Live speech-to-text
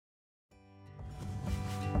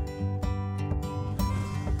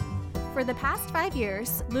For the past 5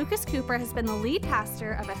 years, Lucas Cooper has been the lead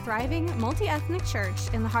pastor of a thriving, multi-ethnic church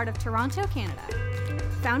in the heart of Toronto, Canada.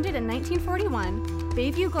 Founded in 1941,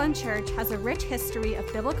 Bayview Glen Church has a rich history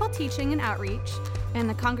of biblical teaching and outreach, and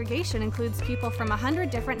the congregation includes people from 100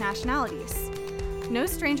 different nationalities. No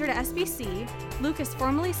stranger to SBC, Lucas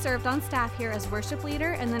formerly served on staff here as worship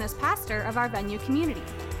leader and then as pastor of our venue community.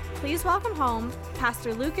 Please welcome home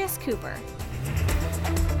Pastor Lucas Cooper.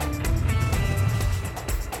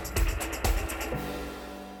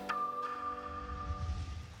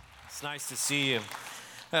 It's nice to see you.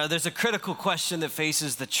 There's a critical question that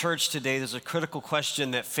faces the church today. There's a critical question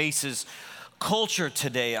that faces culture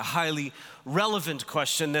today, a highly relevant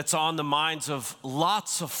question that's on the minds of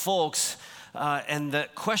lots of folks. And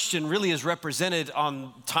that question really is represented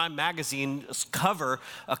on Time Magazine's cover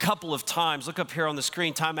a couple of times. Look up here on the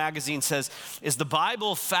screen. Time Magazine says, "Is the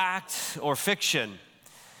Bible fact or fiction?"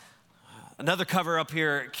 Another cover up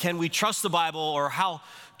here, "Can we trust the Bible, or how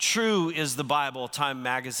true is the Bible?" Time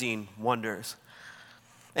Magazine wonders.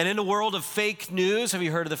 And in a world of fake news, have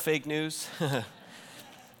you heard of the fake news?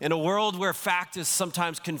 In a world where fact is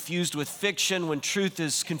sometimes confused with fiction, when truth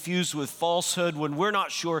is confused with falsehood, when we're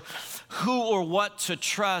not sure who or what to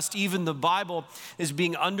trust, even the Bible is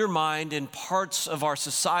being undermined in parts of our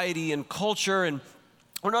society and culture, and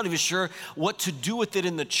we're not even sure what to do with it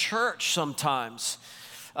in the church sometimes.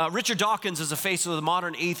 Richard Dawkins is a face of the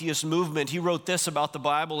modern atheist movement. He wrote this about the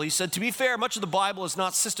Bible. He said, "To be fair, much of the Bible is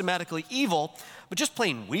not systematically evil, but just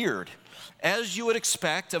plain weird, as you would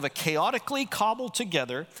expect of a chaotically cobbled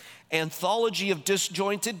together anthology of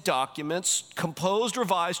disjointed documents, composed,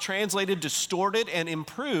 revised, translated, distorted, and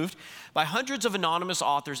improved by hundreds of anonymous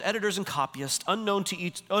authors, editors, and copyists, unknown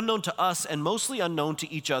to us and mostly unknown to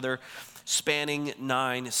each other, spanning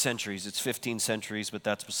 9 centuries. It's 15 centuries, but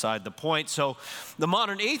that's beside the point. So the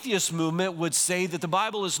modern atheist movement would say that the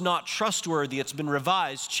Bible is not trustworthy. It's been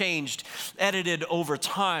revised, changed, edited over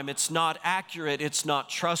time. It's not accurate. It's not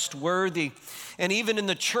trustworthy. And even in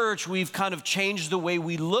the church, we've kind of changed the way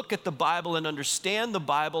we look at the Bible and understand the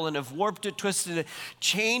Bible, and have warped it, twisted it,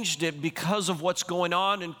 changed it because of what's going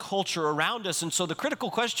on in culture around us. And so the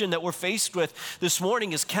critical question that we're faced with this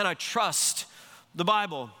morning is, can I trust the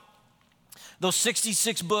Bible? Those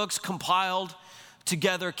 66 books compiled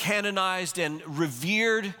together, canonized and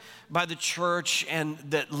revered by the church, and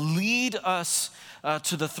that lead us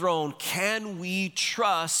to the throne. Can we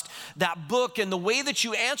trust that book? And the way that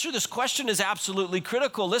you answer this question is absolutely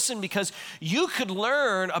critical. Listen, because you could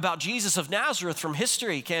learn about Jesus of Nazareth from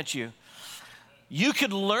history, can't you? You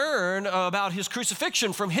could learn about his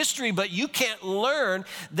crucifixion from history, but you can't learn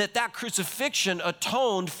that that crucifixion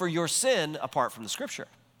atoned for your sin apart from the scripture.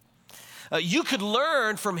 You could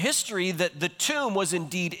learn from history that the tomb was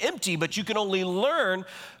indeed empty, but you could learn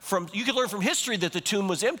from history that the tomb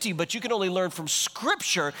was empty, but you can only learn from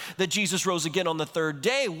scripture that Jesus rose again on the third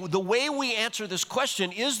day. The way we answer this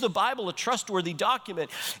question, is the Bible a trustworthy document,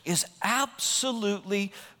 is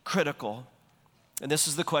absolutely critical. And this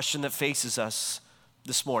is the question that faces us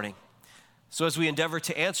this morning. So as we endeavor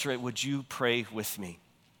to answer it, would you pray with me?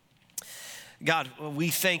 God,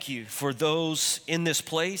 we thank you for those in this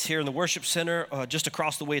place, here in the worship center, just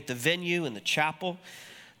across the way at the venue and the chapel,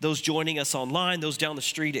 those joining us online, those down the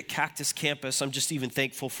street at Cactus Campus. I'm just even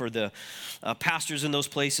thankful for the pastors in those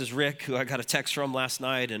places, Rick, who I got a text from last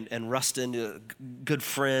night, and Rustin, a good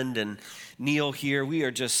friend, and Neil here. We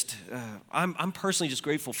are just, I'm personally just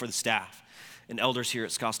grateful for the staff and elders here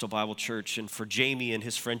at Scottsdale Bible Church, and for Jamie and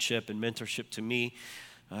his friendship and mentorship to me.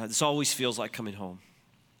 This always feels like coming home.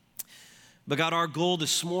 But God, our goal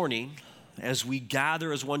this morning, as we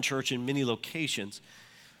gather as one church in many locations,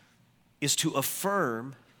 is to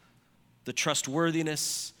affirm the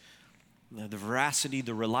trustworthiness, the veracity,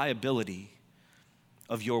 the reliability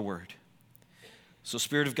of your word. So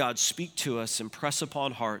Spirit of God, speak to us, impress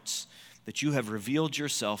upon hearts that you have revealed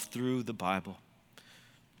yourself through the Bible.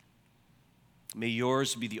 May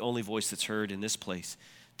yours be the only voice that's heard in this place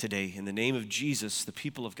today. In the name of Jesus, the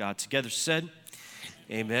people of God together said,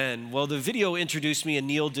 amen. Well, the video introduced me, and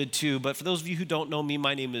Neil did too, but for those of you who don't know me,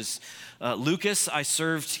 my name is Lucas. I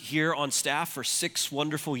served here on staff for 6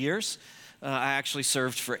 wonderful years. I actually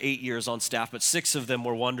served for 8 years on staff, but 6 of them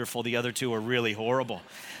were wonderful. The other 2 were really horrible.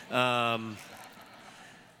 That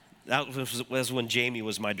was when Jamie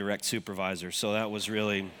was my direct supervisor, so that was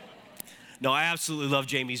really No, I absolutely love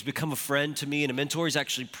Jamie. He's become a friend to me and a mentor. He's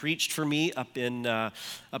actually preached for me up in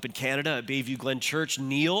Canada at Bayview Glen Church.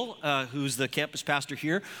 Neil, who's the campus pastor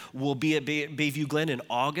here, will be at Bayview Glen in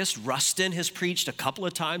August. Rustin has preached a couple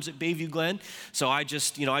of times at Bayview Glen. So I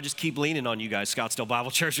just keep leaning on you guys, Scottsdale Bible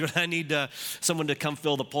Church. When I need someone to come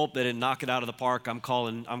fill the pulpit and knock it out of the park, I'm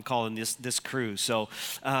calling this crew. So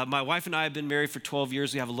my wife and I have been married for 12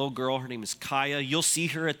 years. We have a little girl. Her name is Kaya. You'll see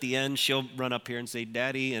her at the end. She'll run up here and say,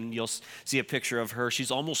 "Daddy," and you'll see a picture of her. She's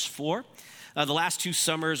almost 4. The last 2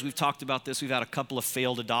 summers, we've talked about this. We've had a couple of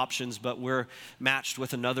failed adoptions, but we're matched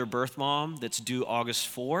with another birth mom that's due August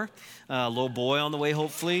 4. A little boy on the way,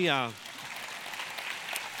 hopefully.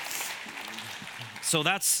 So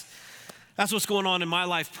that's what's going on in my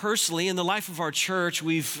life personally. In the life of our church,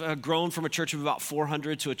 we've grown from a church of about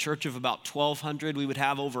 400 to a church of about 1,200. We would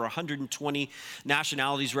have over 120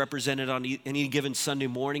 nationalities represented on any given Sunday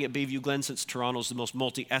morning at Bayview Glen, since Toronto's the most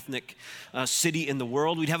multi-ethnic city in the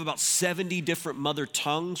world. We'd have about 70 different mother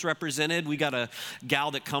tongues represented. We got a gal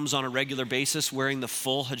that comes on a regular basis wearing the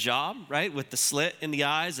full hijab, right, with the slit in the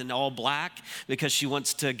eyes and all black, because she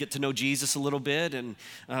wants to get to know Jesus a little bit and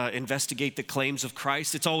investigate the claims of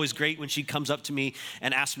Christ. It's always great when she comes up to me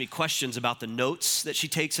and asks me questions about the notes that she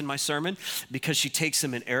takes in my sermon, because she takes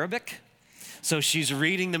them in Arabic. So she's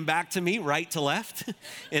reading them back to me right to left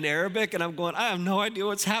in Arabic, and I'm going, I have no idea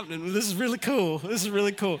what's happening. This is really cool. This is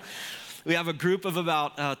really cool. We have a group of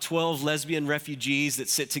about 12 lesbian refugees that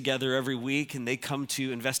sit together every week, and they come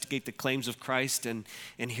to investigate the claims of Christ and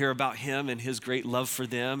hear about him and his great love for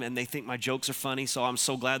them. And they think my jokes are funny, so I'm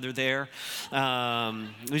so glad they're there.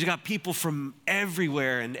 We've got people from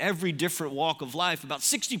everywhere and every different walk of life. About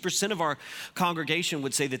 60% of our congregation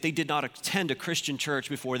would say that they did not attend a Christian church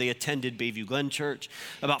before they attended Bayview Glen Church.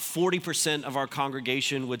 About 40% of our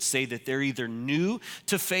congregation would say that they're either new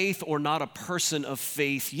to faith or not a person of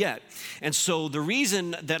faith yet. And so the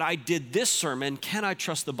reason that I did this sermon, Can I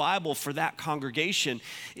Trust the Bible, for that congregation,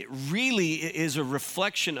 it really is a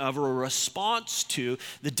reflection of, or a response to,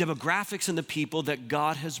 the demographics and the people that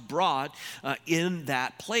God has brought in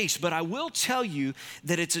that place. But I will tell you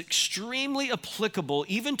that it's extremely applicable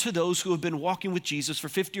even to those who have been walking with Jesus for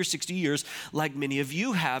 50 or 60 years, like many of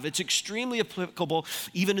you have. It's extremely applicable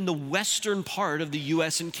even in the western part of the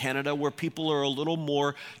U.S. and Canada, where people are a little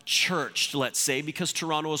more churched, let's say, because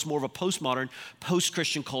Toronto is more of a postmodern,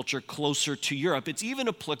 post-Christian culture closer to Europe. It's even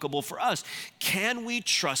applicable for us. Can we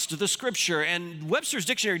trust the Scripture? And Webster's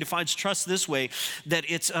Dictionary defines trust this way, that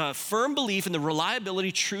it's a firm belief in the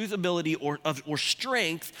reliability, truthability, or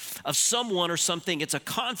strength of someone or something. It's a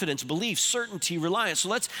confidence, belief, certainty, reliance. So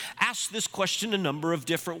let's ask this question a number of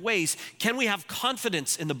different ways. Can we have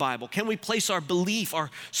confidence in the Bible? Can we place our belief, our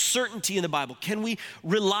certainty in the Bible? Can we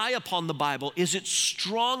rely upon the Bible? Is it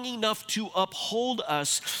strong enough to uphold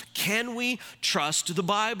us? Can we trust the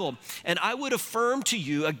Bible? And I would affirm to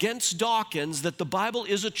you against Dawkins that the Bible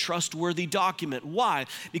is a trustworthy document. Why?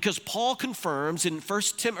 Because Paul confirms in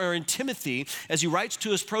Timothy, as he writes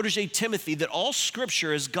to his protege Timothy, that all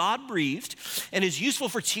Scripture is God-breathed and is useful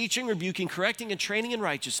for teaching, rebuking, correcting, and training in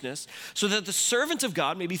righteousness, so that the servant of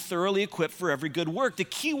God may be thoroughly equipped for every good work. The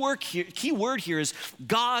key word here is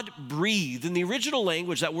God-breathed. In the original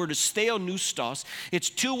language, that word is theopneustos. It's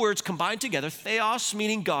 2 words combined together, theos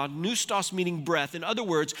meaning God, pneustos meaning breath. In other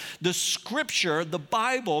words, the Scripture, the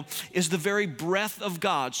Bible, is the very breath of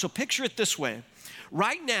God. So picture it this way.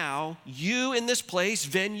 Right now, you in this place,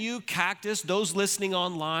 Venue, Cactus, those listening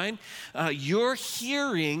online, you're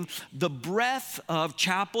hearing the breath of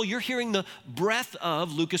Chapel. You're hearing the breath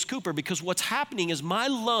of Lucas Cooper, because what's happening is my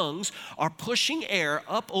lungs are pushing air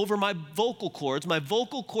up over my vocal cords. My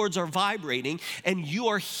vocal cords are vibrating, and you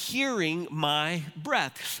are hearing my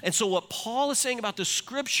breath. And so what Paul is saying about the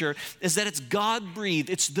Scripture is that it's God-breathed.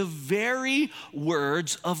 It's the very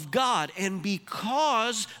words of God. And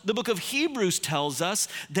because the book of Hebrews tells us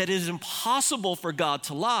that it is impossible for God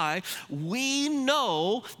to lie, we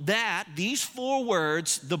know that these 4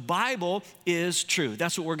 words, the Bible, is true.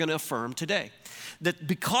 That's what we're going to affirm today. That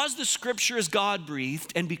because the Scripture is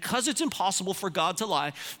God-breathed and because it's impossible for God to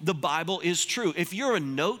lie, the Bible is true. If you're a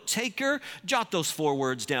note taker, jot those 4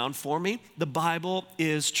 words down for me. The Bible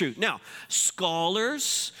is true. Now,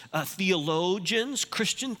 scholars, theologians,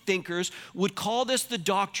 Christian thinkers would call this the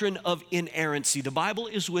doctrine of inerrancy. The Bible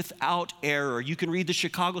is without error. You can read the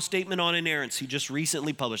Chicago Statement on Inerrancy, just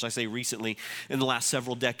recently published. I say recently, in the last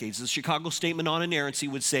several decades. The Chicago Statement on Inerrancy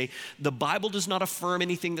would say, the Bible does not affirm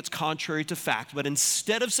anything that's contrary to fact, but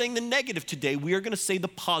Instead of saying the negative today, we are going to say the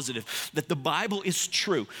positive, that the Bible is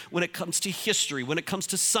true when it comes to history, when it comes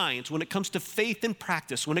to science, when it comes to faith and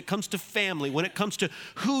practice, when it comes to family, when it comes to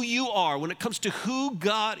who you are, when it comes to who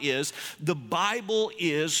God is. The Bible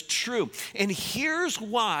is true. And here's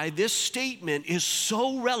why this statement is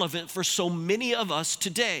so relevant for so many of us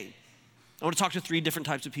today. I want to talk to three different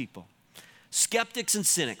types of people. Skeptics and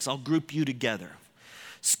cynics, I'll group you together.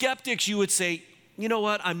 Skeptics, you would say, you know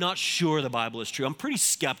what, I'm not sure the Bible is true. I'm pretty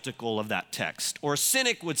skeptical of that text. Or a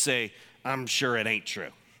cynic would say, I'm sure it ain't true.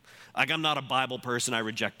 Like, I'm not a Bible person, I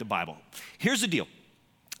reject the Bible. Here's the deal.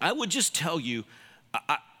 I would just tell you,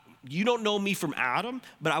 you don't know me from Adam,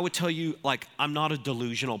 but I would tell you, like, I'm not a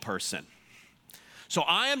delusional person. So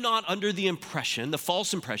I am not under the impression, the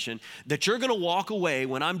false impression, that you're gonna walk away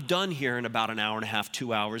when I'm done here in about an hour and a half,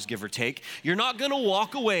 2 hours, give or take. You're not gonna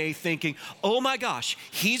walk away thinking, oh my gosh,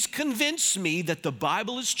 he's convinced me that the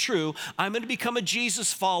Bible is true. I'm gonna become a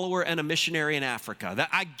Jesus follower and a missionary in Africa.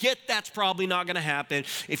 I get that's probably not gonna happen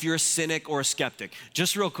if you're a cynic or a skeptic.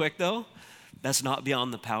 Just real quick though, that's not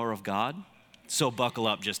beyond the power of God. So buckle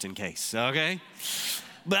up just in case, okay?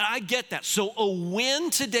 But I get that. So a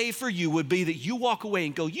win today for you would be that you walk away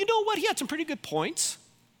and go, you know what? He had some pretty good points.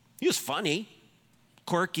 He was funny,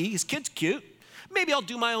 quirky, his kid's cute. Maybe I'll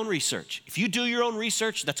do my own research. If you do your own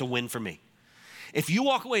research, that's a win for me. If you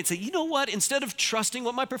walk away and say, you know what? Instead of trusting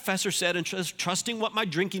what my professor said and trusting what my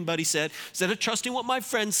drinking buddy said, instead of trusting what my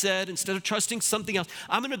friend said, instead of trusting something else,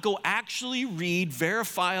 I'm gonna go actually read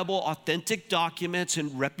verifiable, authentic documents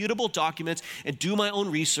and reputable documents and do my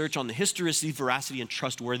own research on the historicity, veracity, and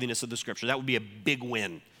trustworthiness of the scripture. That would be a big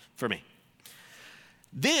win for me.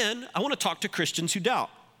 Then I wanna talk to Christians who doubt.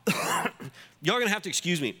 Y'all are gonna have to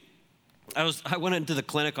excuse me. I went into the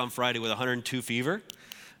clinic on Friday with 102 fever.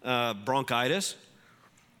 Bronchitis.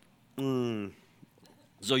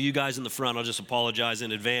 So you guys in the front, I'll just apologize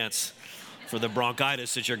in advance for the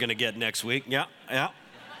bronchitis that you're gonna get next week. Yeah.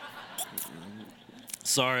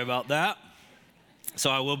 Sorry about that. So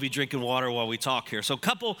I will be drinking water while we talk here. So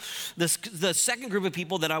the second group of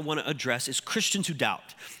people that I wanna address is Christians who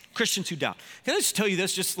doubt. Christians who doubt. Can I just tell you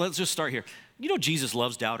this? Let's just start here. You know Jesus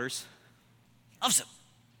loves doubters. Loves them.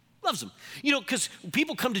 Loves them. You know, because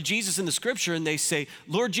people come to Jesus in the scripture and they say,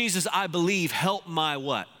 Lord Jesus, I believe, help my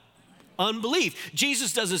what? Unbelief.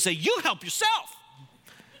 Jesus doesn't say, you help yourself.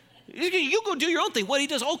 You go do your own thing. What he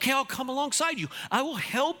does, okay, I'll come alongside you. I will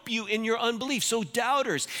help you in your unbelief. So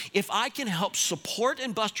doubters, if I can help support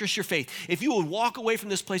and buttress your faith, if you would walk away from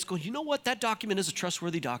this place going, you know what, that document is a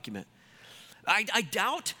trustworthy document. I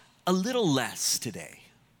doubt a little less today.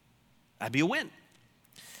 That'd be a win.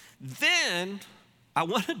 Then I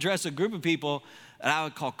want to address a group of people that I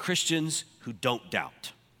would call Christians who don't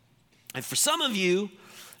doubt. And for some of you,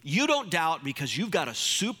 you don't doubt because you've got a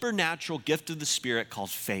supernatural gift of the Spirit called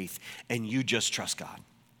faith, and you just trust God.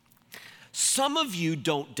 Some of you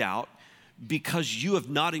don't doubt because you have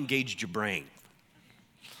not engaged your brain.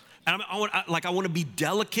 And I want to be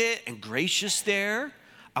delicate and gracious there.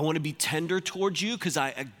 I want to be tender towards you because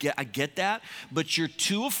I get that, but you're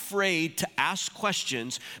too afraid to ask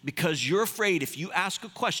questions because you're afraid if you ask a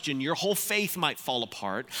question, your whole faith might fall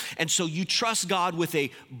apart. And so you trust God with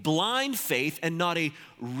a blind faith and not a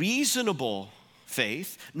reasonable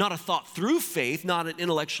faith, not a thought through faith, not an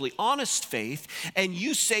intellectually honest faith. And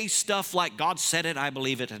you say stuff like, God said it, I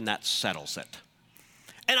believe it, and that settles it.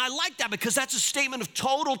 And I like that because that's a statement of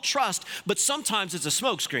total trust, but sometimes it's a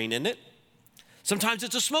smokescreen, isn't it? Sometimes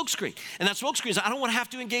it's a smokescreen. And that smokescreen is, I don't want to have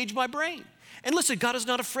to engage my brain. And listen, God is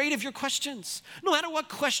not afraid of your questions. No matter what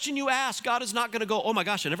question you ask, God is not going to go, oh my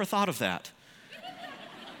gosh, I never thought of that.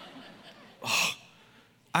 Oh,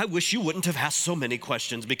 I wish you wouldn't have asked so many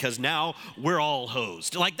questions because now we're all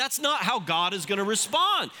hosed. Like, that's not how God is going to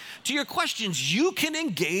respond to your questions. You can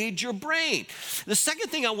engage your brain. The second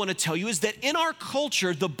thing I want to tell you is that in our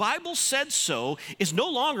culture, the Bible said so is no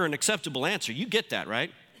longer an acceptable answer. You get that, right?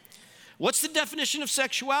 What's the definition of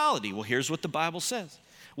sexuality? Well, here's what the Bible says.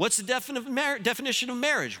 What's the definition of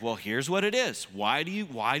marriage? Well, here's what it is. Why do you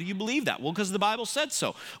believe that? Well, because the Bible said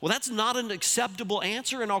so. Well, that's not an acceptable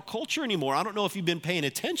answer in our culture anymore. I don't know if you've been paying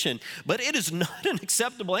attention, but it is not an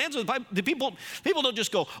acceptable answer. The people don't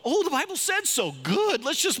just go, oh, the Bible said so. Good,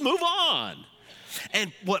 let's just move on.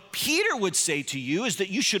 And what Peter would say to you is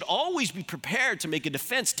that you should always be prepared to make a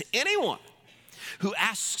defense to anyone who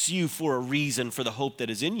asks you for a reason for the hope that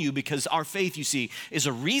is in you, because our faith, you see, is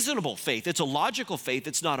a reasonable faith. It's a logical faith.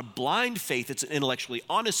 It's not a blind faith. It's an intellectually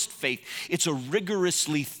honest faith. It's a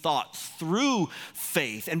rigorously thought through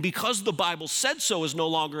faith. And because the Bible said so is no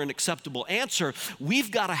longer an acceptable answer,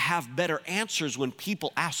 we've got to have better answers when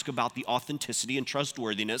people ask about the authenticity and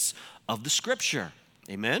trustworthiness of the Scripture.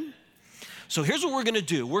 Amen? So here's what we're going to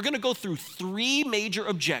do. We're going to go through three major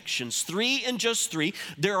objections, three and just three.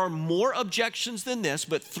 There are more objections than this,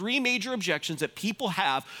 but three major objections that people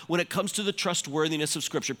have when it comes to the trustworthiness of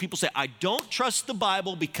Scripture. People say, I don't trust the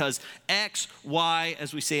Bible because X, Y,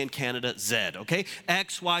 as we say in Canada, Z, okay?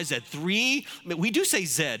 X, Y, Z. Three, we do say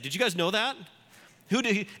Z. Did you guys know that?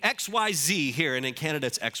 X, Y, Z here, and in Canada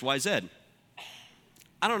it's X, Y, Z.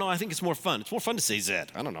 I don't know, I think it's more fun. It's more fun to say Z.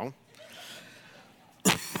 I don't know.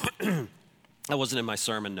 That wasn't in my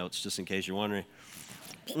sermon notes, just in case you're wondering.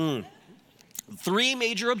 Three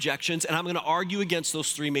major objections, and I'm going to argue against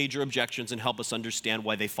those three major objections and help us understand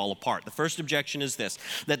why they fall apart. The first objection is this,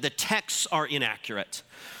 that the texts are inaccurate.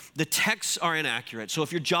 The texts are inaccurate. So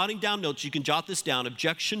if you're jotting down notes, you can jot this down.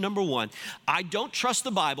 Objection number one, I don't trust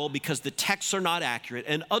the Bible because the texts are not accurate.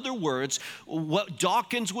 In other words, what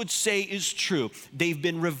Dawkins would say is true. They've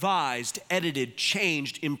been revised, edited,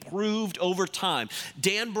 changed, improved over time.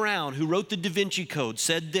 Dan Brown, who wrote the Da Vinci Code,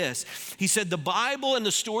 said this. He said, the Bible and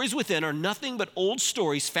the stories within are nothing but old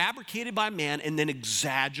stories fabricated by man and then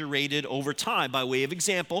exaggerated over time. By way of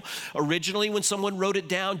example, originally when someone wrote it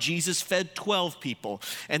down, Jesus fed 12 people.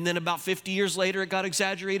 And then about 50 years later, it got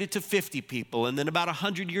exaggerated to 50 people. And then about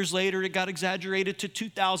 100 years later, it got exaggerated to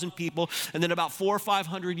 2,000 people. And then about 400 or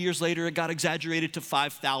 500 years later, it got exaggerated to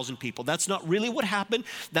 5,000 people. That's not really what happened.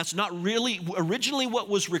 That's not really originally what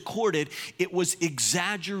was recorded. It was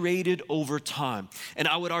exaggerated over time. And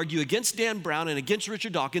I would argue against Dan Brown and against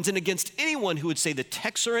Richard Dawkins and against anyone who would say the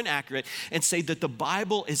texts are inaccurate and say that the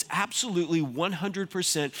Bible is absolutely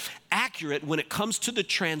 100% accurate when it comes to the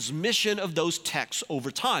transmission of those texts over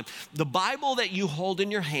time. The Bible that you hold in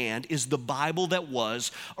your hand is the Bible that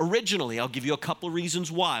was originally. I'll give you a couple of reasons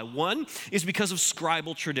why. One is because of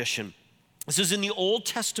scribal tradition. This is in the Old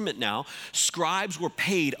Testament now. Scribes were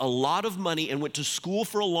paid a lot of money and went to school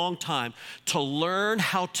for a long time to learn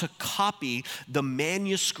how to copy the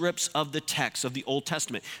manuscripts of the text of the Old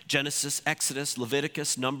Testament. Genesis, Exodus,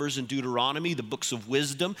 Leviticus, Numbers, and Deuteronomy, the books of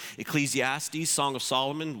wisdom, Ecclesiastes, Song of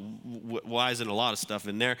Solomon, why isn't a lot of stuff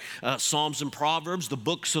in there? Psalms and Proverbs, the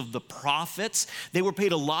books of the prophets. They were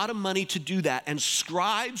paid a lot of money to do that, and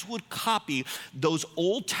scribes would copy those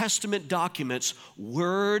Old Testament documents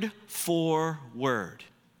word for word.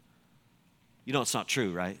 You know it's not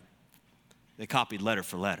true, right? They copied letter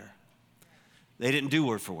for letter. They didn't do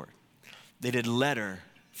word for word. They did letter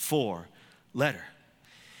for letter.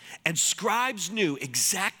 And scribes knew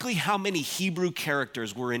exactly how many Hebrew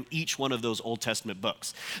characters were in each one of those Old Testament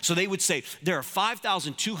books. So they would say, there are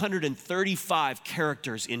 5,235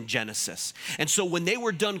 characters in Genesis. And so when they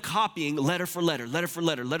were done copying letter for letter, letter for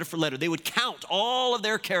letter, letter for letter, they would count all of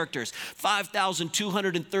their characters,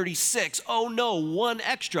 5,236. Oh no, one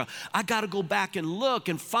extra. I got to go back and look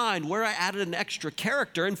and find where I added an extra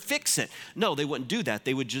character and fix it. No, they wouldn't do that.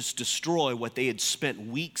 They would just destroy what they had spent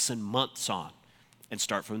weeks and months on and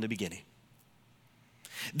start from the beginning.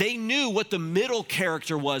 They knew what the middle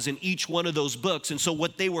character was in each one of those books, and so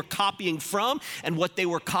what they were copying from and what they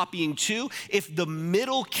were copying to, if the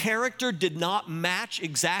middle character did not match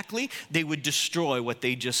exactly, they would destroy what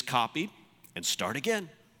they just copied and start again.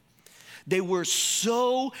 They were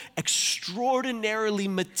so extraordinarily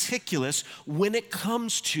meticulous when it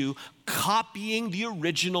comes to copying the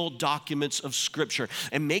original documents of Scripture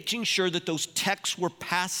and making sure that those texts were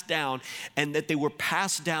passed down and that they were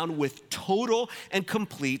passed down with total and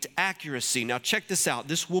complete accuracy. Now check this out.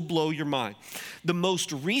 This will blow your mind. The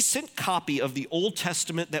most recent copy of the Old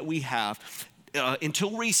Testament that we have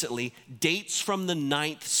until recently, dates from the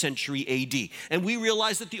 9th century AD. And we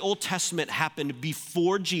realize that the Old Testament happened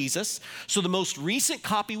before Jesus. So the most recent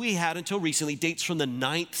copy we had until recently dates from the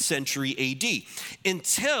 9th century AD.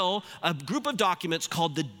 Until a group of documents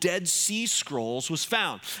called the Dead Sea Scrolls was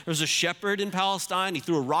found. There was a shepherd in Palestine. He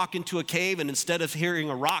threw a rock into a cave, and instead of hearing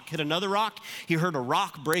a rock hit another rock, he heard a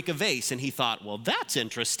rock break a vase. And he thought, well, that's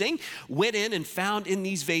interesting. Went in and found in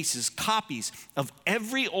these vases copies of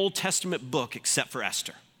every Old Testament book except for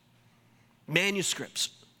Esther. Manuscripts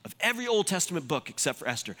of every Old Testament book except for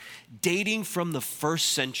Esther, dating from the 1st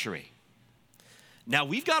century. Now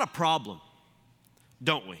we've got a problem,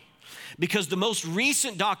 don't we? Because the most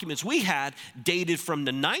recent documents we had dated from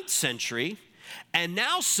the 9th century, and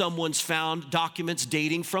now someone's found documents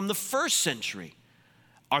dating from the 1st century.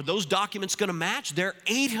 Are those documents going to match? They're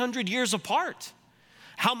 800 years apart.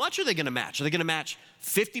 How much are they going to match? Are they going to match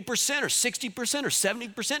 50% or 60% or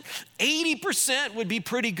 70%? 80% would be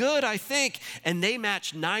pretty good, I think. And they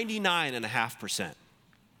match 99.5%.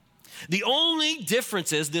 The only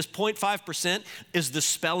difference is this 0.5% is the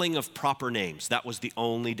spelling of proper names. That was the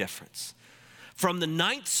only difference. From the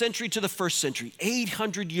 9th century to the 1st century,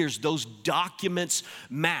 800 years, those documents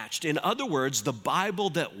matched. In other words, the Bible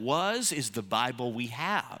that was is the Bible we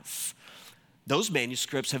have. Those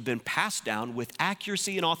manuscripts have been passed down with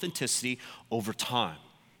accuracy and authenticity over time.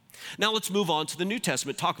 Now let's move on to the New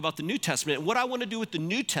Testament, talk about the New Testament. And what I want to do with the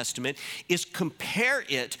New Testament is compare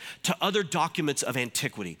it to other documents of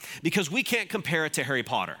antiquity, because we can't compare it to Harry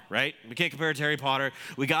Potter, right? We can't compare it to Harry Potter.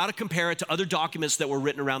 We got to compare it to other documents that were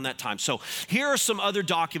written around that time. So here are some other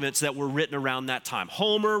documents that were written around that time.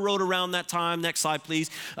 Homer wrote around that time. Next slide,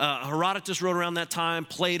 please. Herodotus wrote around that time.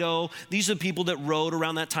 Plato. These are the people that wrote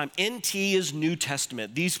around that time. NT is New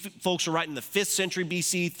Testament. These folks are writing the 5th century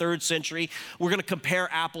BC, 3rd century. We're going to compare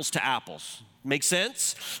apples to apples. Make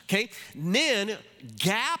sense? Okay. And then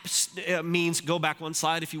gaps means, go back one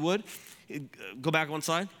slide if you would. Go back one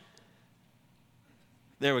slide.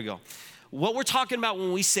 There we go. What we're talking about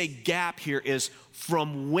when we say gap here is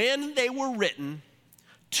from when they were written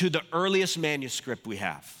to the earliest manuscript we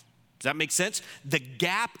have. Does that make sense? The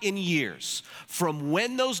gap in years from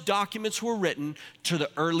when those documents were written to the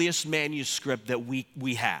earliest manuscript that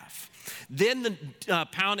we have. Then the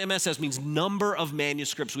pound MSS means number of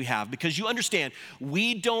manuscripts we have, because you understand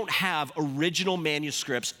we don't have original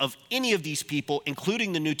manuscripts of any of these people,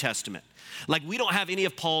 including the New Testament. Like we don't have any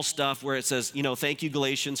of Paul's stuff where it says, thank you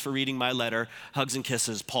Galatians for reading my letter, hugs and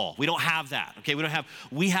kisses, Paul. We don't have that, okay?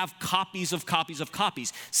 We have copies of copies of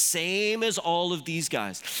copies, same as all of these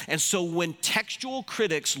guys. And so when textual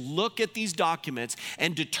critics look at these documents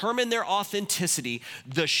and determine their authenticity,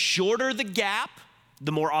 the shorter the gap,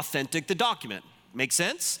 the more authentic the document. Make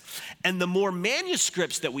sense? And the more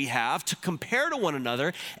manuscripts that we have to compare to one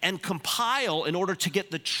another and compile in order to get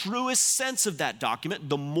the truest sense of that document,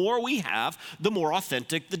 the more we have, the more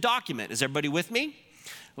authentic the document. Is everybody with me?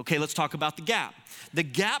 Okay, let's talk about the gap. The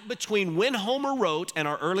gap between when Homer wrote and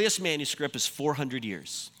our earliest manuscript is 400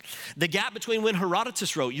 years. The gap between when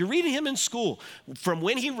Herodotus wrote, you're reading him in school, from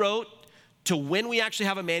when he wrote to when we actually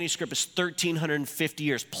have a manuscript is 1,350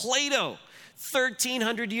 years. Plato,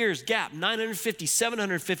 1,300 years gap, 950,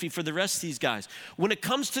 750 for the rest of these guys. When it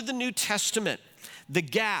comes to the New Testament, the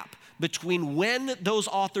gap between when those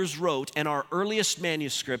authors wrote and our earliest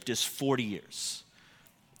manuscript is 40 years.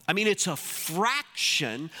 I mean, it's a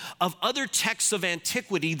fraction of other texts of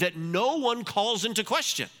antiquity that no one calls into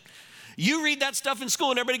question. You read that stuff in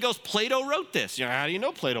school and everybody goes, Plato wrote this. How do you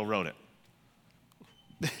know Plato wrote it?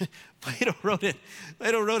 Plato wrote it.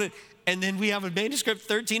 And then we have a manuscript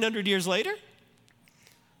 1,300 years later?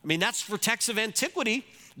 I mean, that's for texts of antiquity.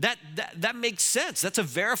 That makes sense. That's a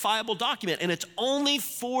verifiable document. And it's only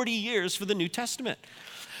 40 years for the New Testament.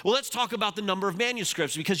 Well, let's talk about the number of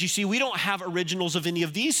manuscripts, because you see, we don't have originals of any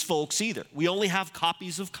of these folks either. We only have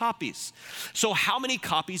copies of copies. So how many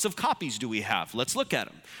copies of copies do we have? Let's look at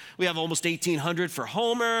them. We have almost 1,800 for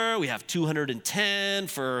Homer. We have 210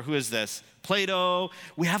 for, who is this? Plato.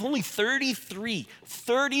 We have only 33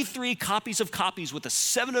 copies of copies with a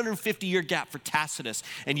 750-year gap for Tacitus,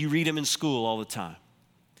 and you read them in school all the time.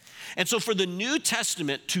 And so for the New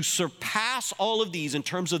Testament to surpass all of these in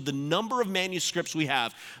terms of the number of manuscripts we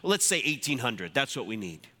have, let's say 1,800, that's what we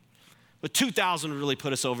need. But 2,000 would really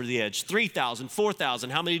put us over the edge. 3,000, 4,000,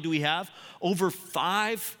 how many do we have? Over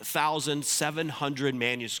 5,700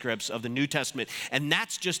 manuscripts of the New Testament. And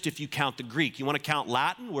that's just if you count the Greek. You want to count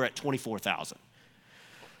Latin? We're at 24,000.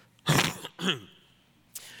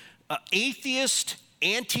 Atheist,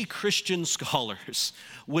 anti-Christian scholars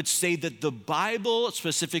would say that the Bible,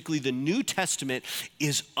 specifically the New Testament,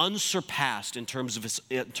 is unsurpassed in terms of its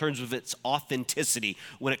authenticity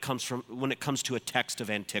when it comes to a text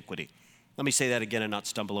of antiquity. Let me say that again and not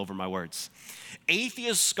stumble over my words.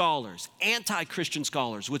 Atheist scholars, anti-Christian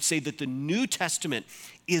scholars would say that the New Testament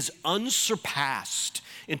is unsurpassed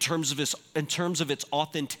in terms of its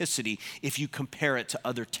authenticity if you compare it to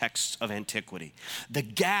other texts of antiquity. The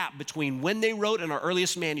gap between when they wrote and our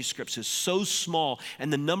earliest manuscripts is so small,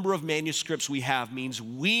 and the number of manuscripts we have means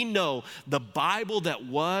we know the Bible that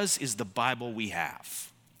was is the Bible we have.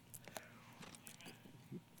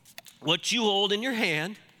 What you hold in your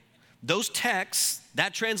hand, those texts,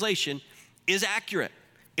 that translation is accurate.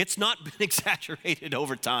 It's not been exaggerated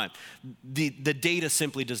over time. The data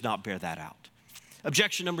simply does not bear that out.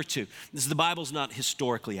 Objection number 2, the Bible's not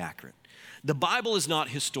historically accurate. The Bible is not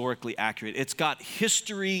historically accurate. It's got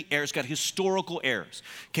history errors, it's got historical errors.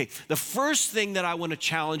 Okay, the first thing that I want to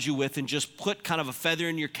challenge you with and just put kind of a feather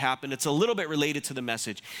in your cap, and it's a little bit related to the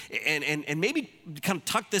message, and maybe kind of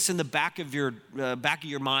tuck this in the back of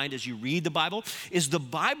your mind as you read the Bible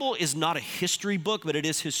Bible is not a history book, but it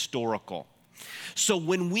is historical. So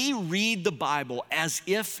when we read the Bible as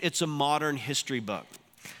if it's a modern history book,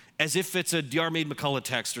 as if it's a D.R. Meade McCullough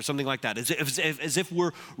text or something like that, as if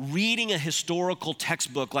we're reading a historical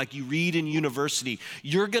textbook like you read in university,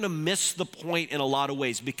 you're going to miss the point in a lot of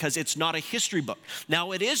ways because it's not a history book.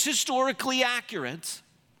 Now, it is historically accurate,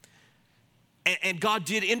 and God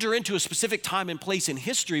did enter into a specific time and place in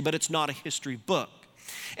history, but it's not a history book.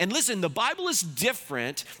 And listen, the Bible is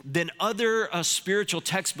different than other spiritual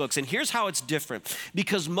textbooks. And here's how it's different.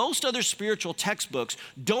 Because most other spiritual textbooks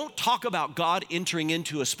don't talk about God entering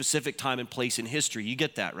into a specific time and place in history. You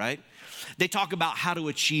get that, right? They talk about how to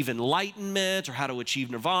achieve enlightenment or how to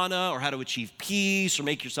achieve nirvana or how to achieve peace or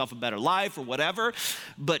make yourself a better life or whatever.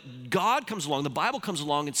 But God comes along, the Bible comes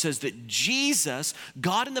along and says that Jesus,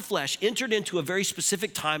 God in the flesh, entered into a very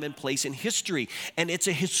specific time and place in history. And it's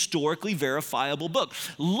a historically verifiable book.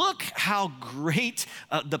 Look how great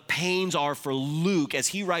the pains are for Luke as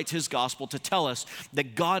he writes his gospel to tell us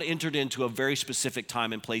that God entered into a very specific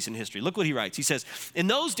time and place in history. Look what he writes. He says, in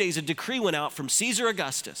those days, a decree went out from Caesar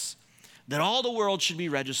Augustus that all the world should be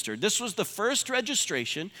registered. This was the first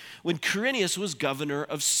registration when Quirinius was governor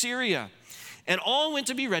of Syria. And all went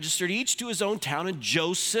to be registered, each to his own town. And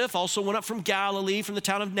Joseph also went up from Galilee, from the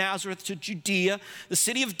town of Nazareth to Judea, the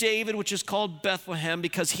city of David, which is called Bethlehem,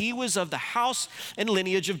 because he was of the house and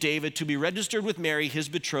lineage of David, to be registered with Mary, his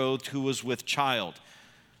betrothed, who was with child.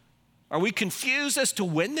 Are we confused as to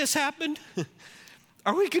when this happened?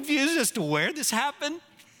 Are we confused as to where this happened?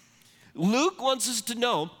 Luke wants us to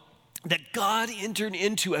know that God entered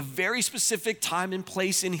into a very specific time and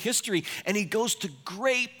place in history, and he goes to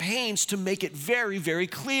great pains to make it very, very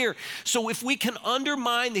clear. So if we can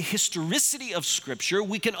undermine the historicity of Scripture,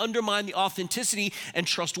 we can undermine the authenticity and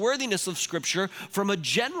trustworthiness of Scripture from a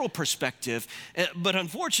general perspective. But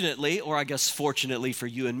unfortunately, or I guess fortunately for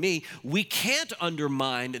you and me, we can't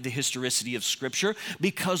undermine the historicity of Scripture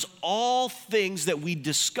because all things that we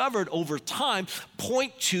discovered over time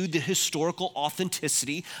point to the historical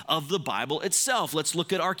authenticity of the Bible itself. Let's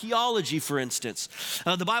look at archaeology, for instance.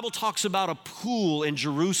 The Bible talks about a pool in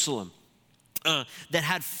Jerusalem that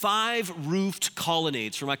had 5 roofed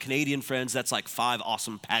colonnades. For my Canadian friends, that's like 5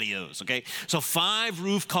 awesome patios, okay? So 5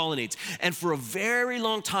 roof colonnades. And for a very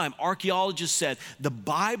long time, archaeologists said, the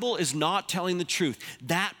Bible is not telling the truth.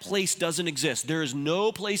 That place doesn't exist. There is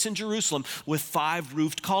no place in Jerusalem with 5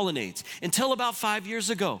 roofed colonnades. Until about 5 years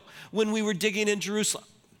ago, when we were digging in Jerusalem.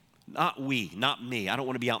 Not me. I don't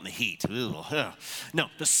want to be out in the heat. No,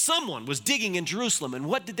 someone was digging in Jerusalem, and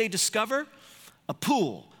what did they discover? A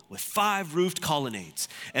pool with 5 roofed colonnades.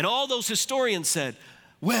 And all those historians said,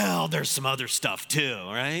 well, there's some other stuff too,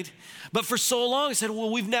 right? But for so long, I said,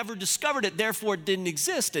 well, we've never discovered it, therefore it didn't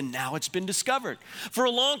exist, and now it's been discovered. For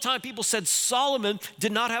a long time, people said Solomon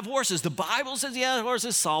did not have horses. The Bible says he had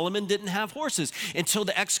horses. Solomon didn't have horses. Until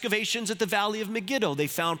the excavations at the Valley of Megiddo, they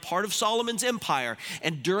found part of Solomon's empire,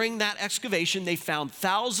 and during that excavation, they found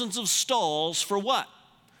thousands of stalls for what?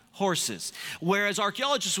 Horses. Whereas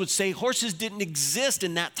archaeologists would say horses didn't exist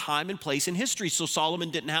in that time and place in history, so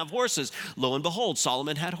Solomon didn't have horses. Lo and behold,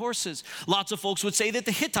 Solomon had horses. Lots of folks would say that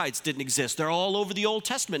the Hittites didn't exist. They're all over the Old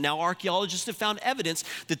Testament. Now archaeologists have found evidence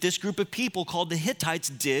that this group of people called the Hittites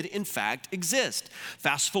did in fact exist.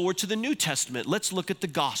 Fast forward to the New Testament. Let's look at the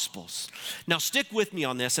Gospels. Now stick with me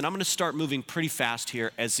on this, and I'm going to start moving pretty fast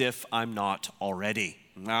here as if I'm not already.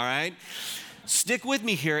 All right? Stick with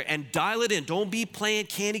me here and dial it in. Don't be playing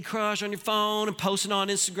Candy Crush on your phone and posting on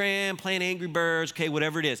Instagram, playing Angry Birds, okay,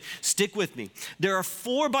 whatever it is. Stick with me. There are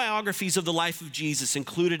 4 biographies of the life of Jesus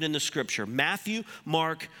included in the Scripture: Matthew,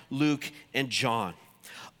 Mark, Luke, and John.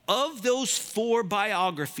 Of those 4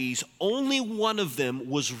 biographies, only one of them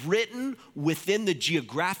was written within the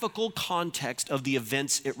geographical context of the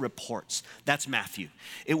events it reports. That's Matthew.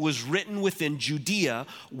 It was written within Judea,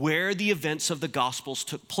 where the events of the Gospels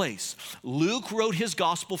took place. Luke wrote his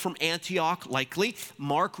Gospel from Antioch, likely.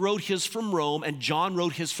 Mark wrote his from Rome, and John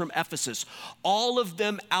wrote his from Ephesus. All of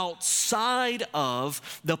them outside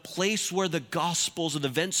of the place where the Gospels, or the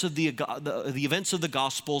events of the events of the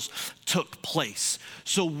Gospels took place.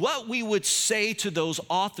 So what we would say to those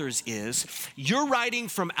authors is, you're writing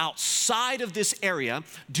from outside of this area.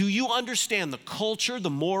 Do you understand the culture, the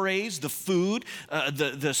mores, the food,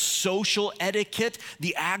 the social etiquette,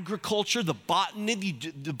 the agriculture, the botany,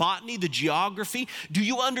 the geography? Do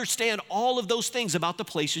you understand all of those things about the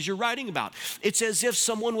places you're writing about? It's as if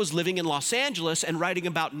someone was living in Los Angeles and writing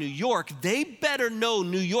about New York. They better know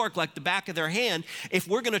New York like the back of their hand if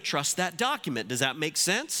we're going to trust that document. Does that make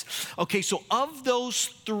sense? Okay, so of those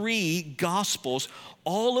three gospels,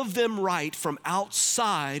 all of them write from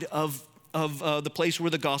outside of the place where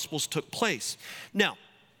the gospels took place. Now,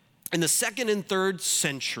 in the 2nd and 3rd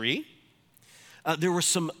century, there were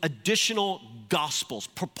some additional gospels,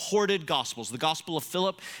 purported gospels, the Gospel of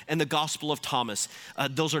Philip and the Gospel of Thomas.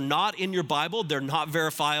 Those are not in your Bible. They're not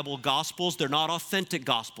verifiable gospels. They're not authentic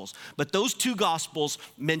gospels. But those two gospels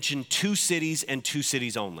mention 2 cities and 2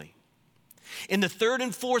 cities only. In the 3rd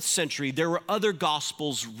and 4th century, there were other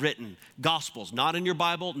gospels written. Gospels, not in your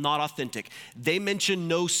Bible, not authentic. They mention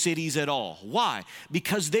no cities at all. Why?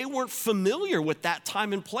 Because they weren't familiar with that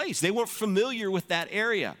time and place. They weren't familiar with that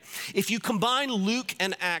area. If you combine Luke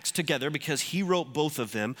and Acts together, because he wrote both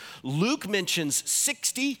of them, Luke mentions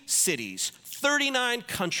 60 cities, 39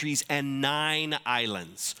 countries, and 9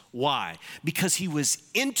 islands. Why? Because he was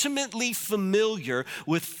intimately familiar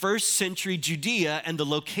with 1st century Judea and the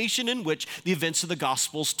location in which the events of the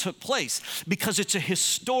Gospels took place. Because it's a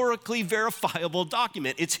historically verifiable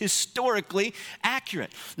document. It's historically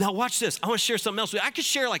accurate. Now watch this. I want to share something else. I could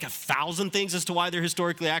share like 1,000 things as to why they're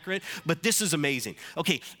historically accurate, but this is amazing.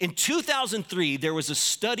 Okay, in 2003, there was a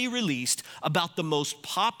study released about the most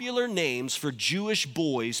popular names for Jewish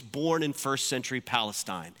boys born in 1st century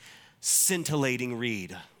Palestine. Scintillating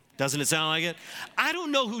read. Doesn't it sound like it? I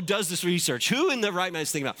don't know who does this research. Who in the right mind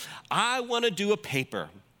is thinking about, I want to do a paper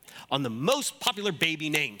on the most popular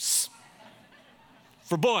baby names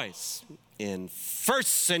for boys in 1st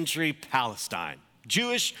century Palestine.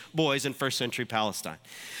 Jewish boys in 1st century Palestine.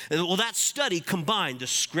 Well, that study combined the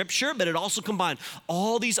scripture, but it also combined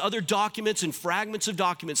all these other documents and fragments of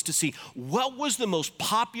documents to see what was the most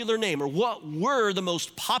popular name, or what were the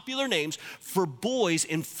most popular names for boys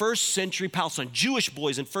in 1st century Palestine, Jewish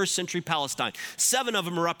boys in 1st century Palestine. 7 of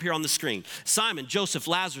them are up here on the screen. Simon, Joseph,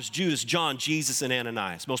 Lazarus, Judas, John, Jesus, and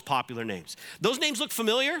Ananias, most popular names. Those names look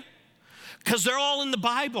familiar because they're all in the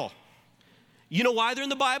Bible. You know why they're in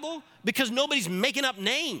the Bible? Because nobody's making up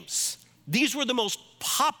names. These were the most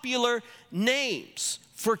popular names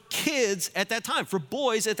for kids at that time, for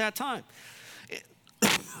boys at that time.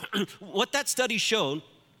 What that study showed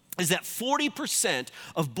is that 40%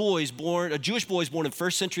 of Jewish boys born in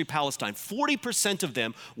 1st century Palestine, 40% of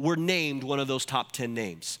them were named one of those top 10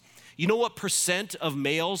 names. You know what percent of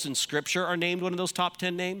males in Scripture are named one of those top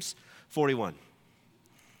 10 names? 41.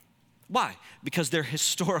 Why? Because they're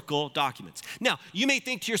historical documents. Now, you may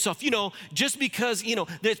think to yourself, just because,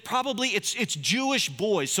 it's Jewish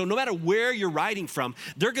boys, so no matter where you're writing from,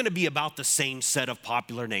 they're going to be about the same set of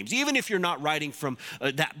popular names. Even if you're not writing from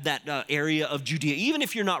that area of Judea, even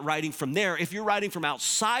if you're not writing from there, if you're writing from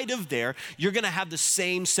outside of there, you're going to have the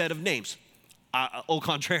same set of names. Au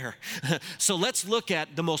contraire. So let's look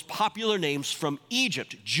at the most popular names from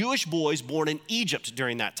Egypt, Jewish boys born in Egypt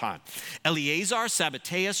during that time. Eleazar,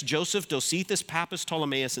 Sabbateus, Joseph, Josephus, Pappus,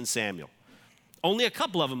 Ptolemaeus, and Samuel. Only a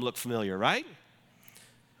couple of them look familiar, right?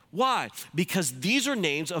 Why? Because these are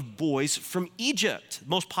names of boys from Egypt,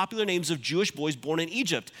 most popular names of Jewish boys born in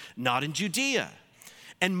Egypt, not in Judea.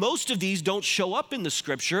 And most of these don't show up in the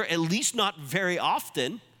scripture, at least not very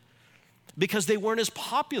often, because they weren't as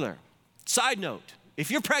popular. Side note,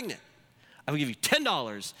 if you're pregnant, I will give you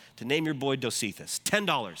 $10 to name your boy Josephus.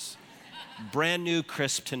 $10. Brand new,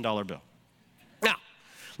 crisp $10 bill. Now,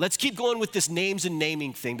 let's keep going with this names and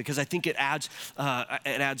naming thing, because I think it adds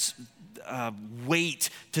weight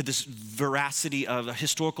to this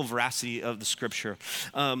historical veracity of the scripture.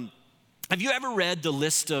 Have you ever read the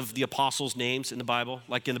list of the apostles' names in the Bible,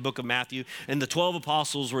 like in the book of Matthew? And the 12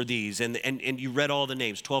 apostles were these, and you read all the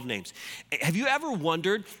names, 12 names. Have you ever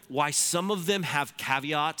wondered why some of them have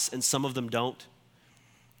caveats and some of them don't?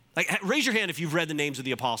 Like, raise your hand if you've read the names of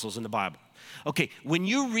the apostles in the Bible. Okay, when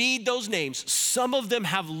you read those names, some of them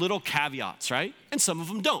have little caveats, right? And some of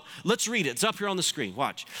them don't. Let's read it. It's up here on the screen.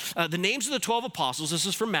 Watch. The names of the 12 apostles, this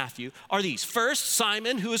is from Matthew, are these. First,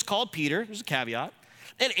 Simon, who is called Peter. There's a caveat.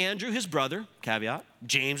 And Andrew, his brother, caveat.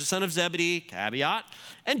 James, the son of Zebedee, caveat.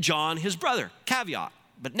 And John, his brother, caveat.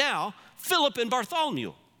 But now, Philip and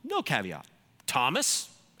Bartholomew, no caveat. Thomas,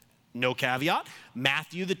 no caveat.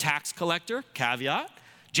 Matthew, the tax collector, caveat.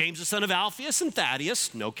 James, the son of Alphaeus and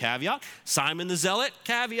Thaddeus, no caveat. Simon the Zealot,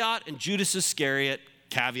 caveat. And Judas Iscariot,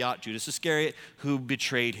 caveat, Judas Iscariot, who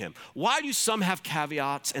betrayed him. Why do some have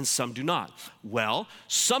caveats and some do not? Well,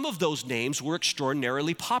 some of those names were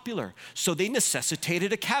extraordinarily popular, so they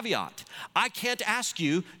necessitated a caveat. I can't ask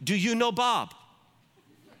you, do you know Bob?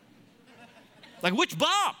 Like, which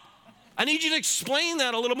Bob? I need you to explain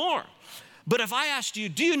that a little more. But if I asked you,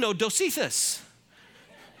 do you know Dositheus?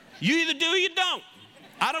 You either do or you don't.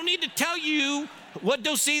 I don't need to tell you what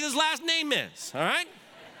Dositheus' last name is, all right?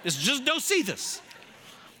 It's just Dositheus.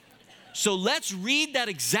 So let's read that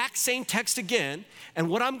exact same text again, and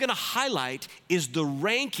what I'm gonna highlight is the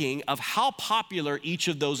ranking of how popular each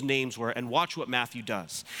of those names were, and watch what Matthew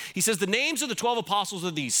does. He says, the names of the 12 apostles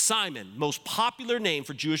are these: Simon, most popular name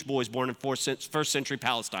for Jewish boys born in first century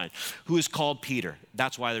Palestine, who is called Peter.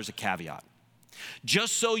 That's why there's a caveat.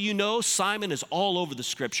 Just so you know, Simon is all over the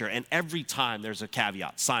scripture, and every time there's a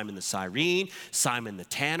caveat. Simon the Cyrene, Simon the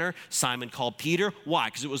tanner, Simon called Peter. Why?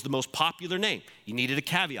 Because it was the most popular name. You needed a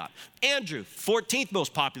caveat. Andrew, 14th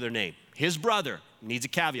most popular name. His brother needs a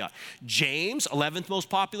caveat. James, 11th most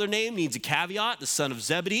popular name, needs a caveat, the son of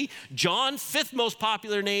Zebedee. John, 5th most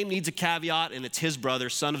popular name, needs a caveat, and it's his brother,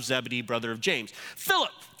 son of Zebedee, brother of James.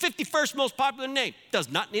 Philip, 51st most popular name, does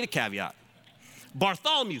not need a caveat.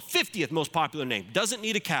 Bartholomew, 50th most popular name, doesn't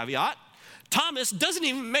need a caveat. Thomas doesn't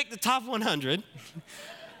even make the top 100.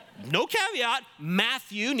 No caveat.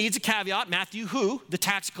 Matthew needs a caveat. Matthew who? The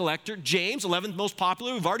tax collector. James, 11th most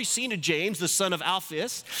popular. We've already seen a James, the son of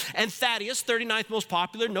Alphaeus. And Thaddeus, 39th most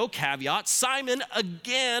popular. No caveat. Simon,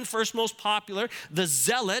 again, first most popular. The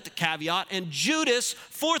zealot, caveat. And Judas,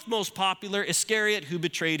 4th most popular. Iscariot, who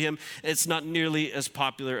betrayed him. It's not nearly as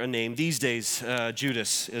popular a name these days.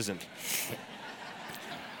 Judas isn't.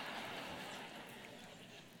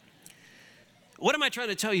 What am I trying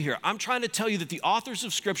to tell you here? I'm trying to tell you that the authors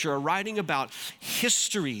of Scripture are writing about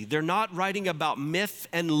history. They're not writing about myth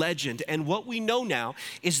and legend. And what we know now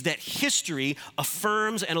is that history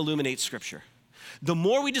affirms and illuminates Scripture. The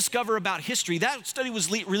more we discover about history, that study was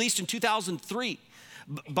released in 2003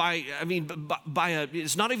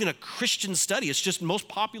 it's not even a Christian study. It's just most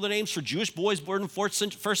popular names for Jewish boys born in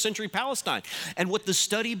first century Palestine. And what the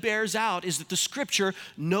study bears out is that the Scripture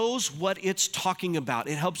knows what it's talking about.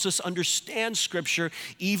 It helps us understand Scripture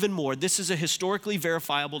even more. This is a historically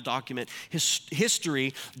verifiable document.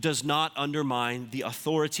 History does not undermine the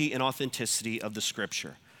authority and authenticity of the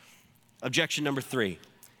Scripture. Objection number 3,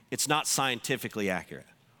 it's not scientifically accurate.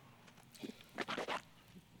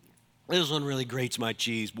 This one really grates my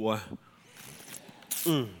cheese, boy.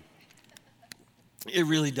 It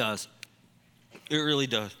really does. It really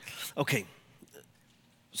does. Okay,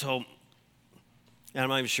 so, and I'm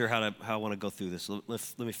not even sure how I want to go through this.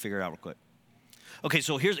 Let me figure it out real quick. Okay,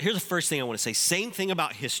 so here's the first thing I want to say. Same thing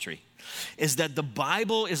about history, is that the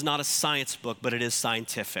Bible is not a science book, but it is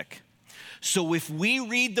scientific. So if we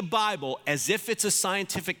read the Bible as if it's a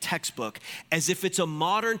scientific textbook, as if it's a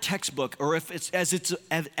modern textbook, or as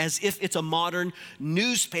if it's a modern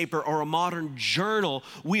newspaper or a modern journal,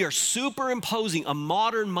 we are superimposing a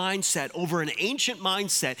modern mindset over an ancient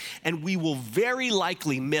mindset, and we will very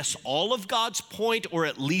likely miss all of God's point, or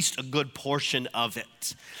at least a good portion of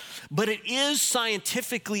it. But it is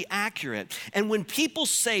scientifically accurate. And when people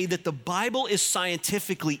say that the Bible is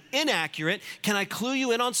scientifically inaccurate, can I clue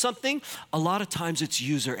you in on something? A lot of times it's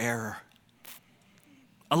user error.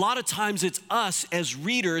 A lot of times it's us as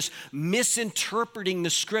readers misinterpreting the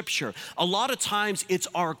Scripture. A lot of times it's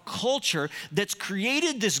our culture that's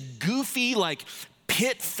created this goofy,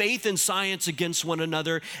 pit faith and science against one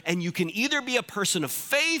another. And you can either be a person of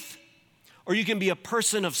faith or you can be a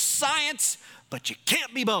person of science, but you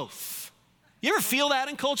can't be both. You ever feel that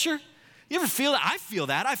in culture? You ever feel that? I feel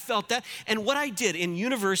that. I felt that. And what I did in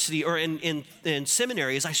university or in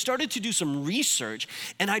seminary is I started to do some research,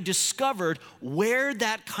 and I discovered where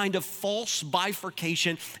that kind of false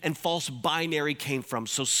bifurcation and false binary came from.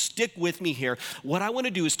 So stick with me here. What I want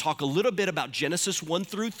to do is talk a little bit about Genesis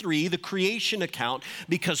 1-3, the creation account,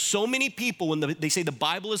 because so many people, when they say the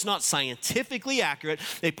Bible is not scientifically accurate,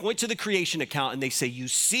 they point to the creation account and they say, you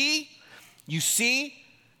see,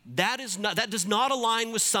 that does not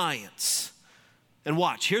align with science. And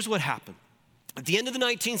watch, here's what happened. At the end of the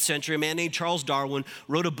 19th century, a man named Charles Darwin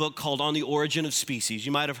wrote a book called On the Origin of Species.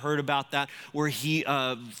 You might have heard about that, where he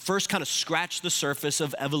first kind of scratched the surface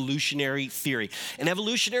of evolutionary theory. And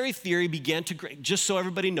evolutionary theory began to, just so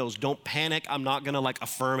everybody knows, don't panic. I'm not going to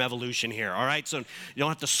affirm evolution here, all right? So you don't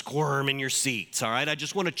have to squirm in your seats, all right? I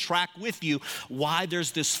just want to track with you why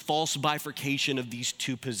there's this false bifurcation of these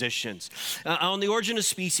two positions. On the Origin of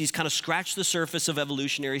Species kind of scratched the surface of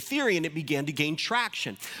evolutionary theory, and it began to gain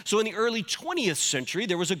traction. So in the early 20th 20th century,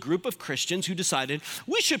 there was a group of Christians who decided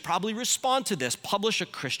we should probably respond to this, publish a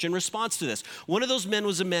Christian response to this. One of those men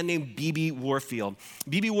was a man named B.B. Warfield.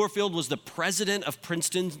 B.B. Warfield was the president of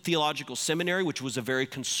Princeton Theological Seminary, which was a very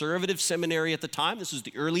conservative seminary at the time. This was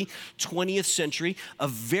the early 20th century. A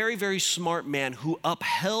very, very smart man who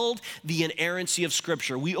upheld the inerrancy of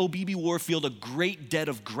Scripture. We owe B.B. Warfield a great debt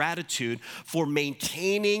of gratitude for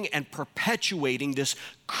maintaining and perpetuating this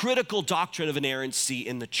critical doctrine of inerrancy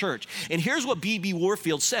in the church. And here's what B.B.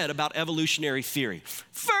 Warfield said about evolutionary theory.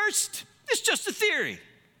 First, it's just a theory.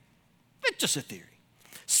 It's just a theory.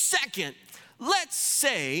 Second, let's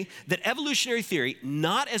say that evolutionary theory,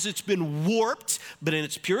 not as it's been warped, but in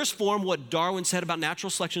its purest form, what Darwin said about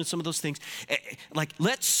natural selection and some of those things, like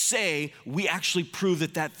let's say we actually prove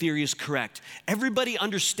that that theory is correct. Everybody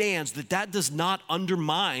understands that that does not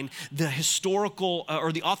undermine the historical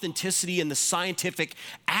or the authenticity and the scientific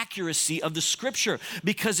accuracy of the Scripture.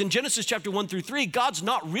 Because in Genesis chapter 1-3, God's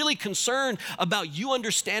not really concerned about you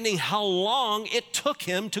understanding how long it took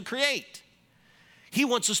him to create. He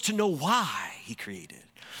wants us to know why he created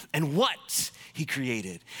and what he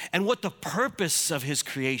created and what the purpose of his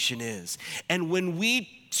creation is. And when we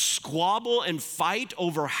squabble and fight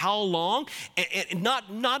over how long, and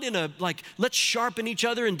not in a like, let's sharpen each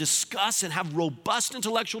other and discuss and have robust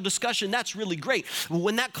intellectual discussion, that's really great. But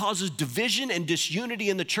when that causes division and disunity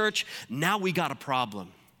in the church, now we got a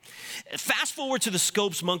problem. Fast forward to the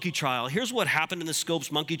Scopes monkey trial. Here's what happened in the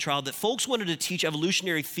Scopes monkey trial, that folks wanted to teach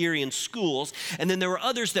evolutionary theory in schools, and then there were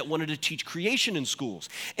others that wanted to teach creation in schools.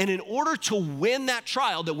 And in order to win that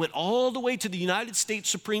trial that went all the way to the United States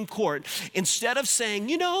Supreme Court, instead of saying,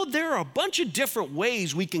 you know, there are a bunch of different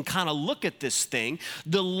ways we can kind of look at this thing,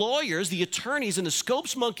 the lawyers, the attorneys in the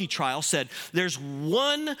Scopes monkey trial said, there's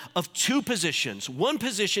one of two positions. One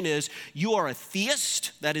position is you are a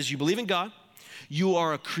theist, that is, you believe in God. You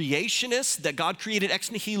are a creationist, that God created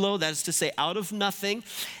ex nihilo, that is to say, out of nothing,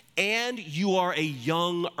 and you are a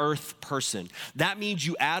young earth person. That means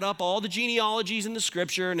you add up all the genealogies in the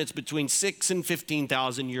Scripture, and it's between 6,000 and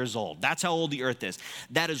 15,000 years old. That's how old the earth is.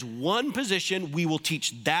 That is one position. We will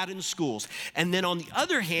teach that in schools. And then on the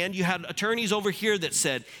other hand, you had attorneys over here that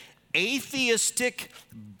said, atheistic,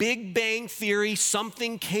 Big Bang theory,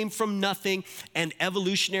 something came from nothing, and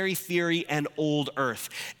evolutionary theory and old earth.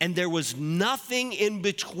 And there was nothing in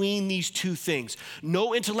between these two things.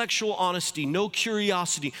 No intellectual honesty, no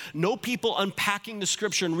curiosity, no people unpacking the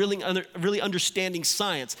Scripture and really understanding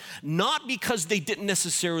science. Not because they didn't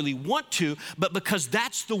necessarily want to, but because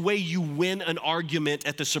that's the way you win an argument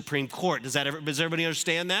at the Supreme Court. Does everybody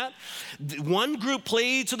understand that? One group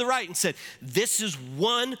played to the right and said, this is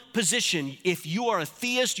one position. If you are a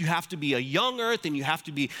theist, you have to be a young earth, and you have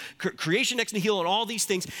to be creation ex nihilo and all these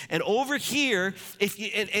things. And over here,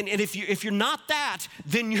 if you're not that,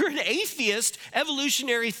 then you're an atheist,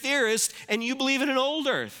 evolutionary theorist, and you believe in an old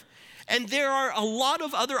earth. And there are a lot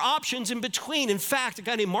of other options in between. In fact, a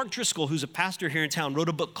guy named Mark Driscoll, who's a pastor here in town, wrote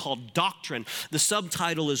a book called Doctrine. The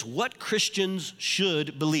subtitle is What Christians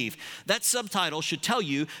Should Believe. That subtitle should tell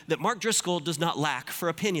you that Mark Driscoll does not lack for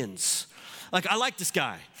opinions. Like, I like this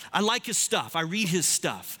guy. I like his stuff. I read his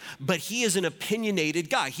stuff. But he is an opinionated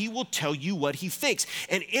guy. He will tell you what he thinks.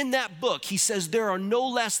 And in that book, he says there are no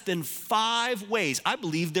less than 5 ways. I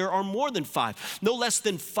believe there are more than 5. No less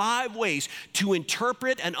than 5 ways to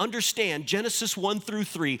interpret and understand Genesis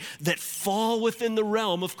 1-3 that fall within the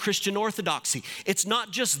realm of Christian orthodoxy. It's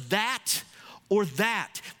not just that or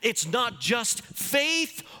that. It's not just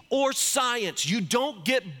faith or science. You don't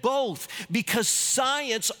get both, because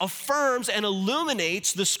science affirms and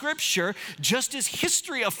illuminates the Scripture just as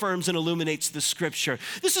history affirms and illuminates the Scripture.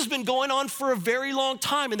 This has been going on for a very long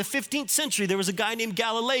time. In the 15th century, there was a guy named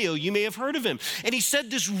Galileo. You may have heard of him. And he said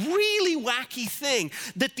this really wacky thing,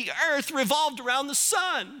 that the earth revolved around the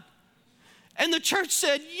sun. And the church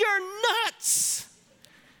said, you're nuts.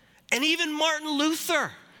 And even Martin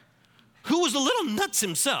Luther, who was a little nuts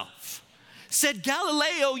himself, said,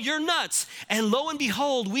 Galileo, you're nuts. And lo and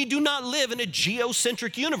behold, we do not live in a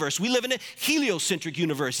geocentric universe. We live in a heliocentric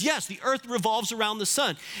universe. Yes, the earth revolves around the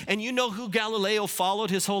sun. And you know who Galileo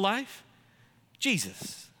followed his whole life?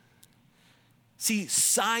 Jesus. See,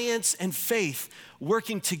 science and faith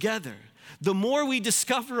working together. The more we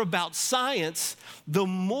discover about science, the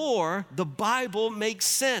more the Bible makes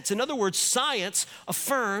sense. In other words, science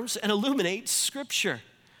affirms and illuminates Scripture.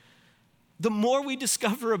 The more we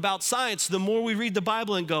discover about science, the more we read the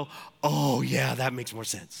Bible and go, oh yeah, that makes more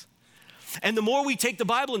sense. And the more we take the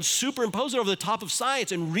Bible and superimpose it over the top of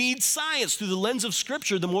science and read science through the lens of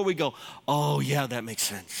Scripture, the more we go, oh yeah, that makes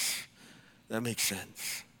sense. That makes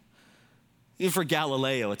sense. Even for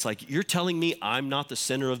Galileo, it's like, you're telling me I'm not the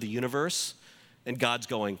center of the universe? And God's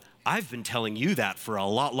going, I've been telling you that for a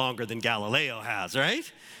lot longer than Galileo has,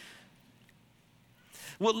 right?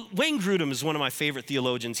 Well, Wayne Grudem is one of my favorite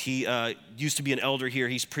theologians. He used to be an elder here.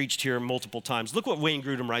 He's preached here multiple times. Look what Wayne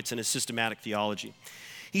Grudem writes in his Systematic Theology.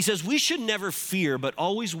 He says, we should never fear, but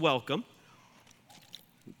always welcome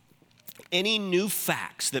any new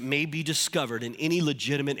facts that may be discovered in any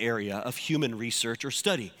legitimate area of human research or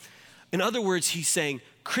study. In other words, he's saying,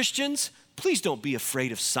 Christians, please don't be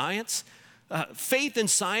afraid of science. Faith and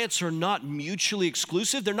science are not mutually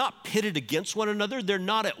exclusive. They're not pitted against one another. They're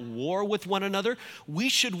not at war with one another. We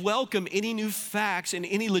should welcome any new facts in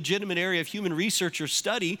any legitimate area of human research or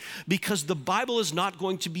study because the Bible is not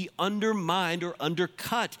going to be undermined or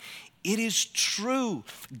undercut. It is true.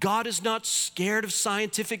 God is not scared of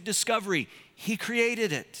scientific discovery. He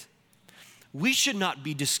created it. We should not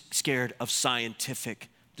be scared of scientific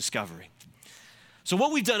discovery. So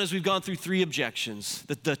what we've done is we've gone through three objections.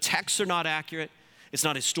 That the texts are not accurate, it's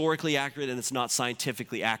not historically accurate, and it's not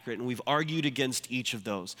scientifically accurate. And we've argued against each of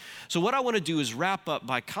those. So what I want to do is wrap up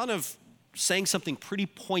by kind of saying something pretty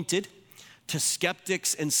pointed to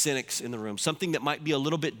skeptics and cynics in the room, something that might be a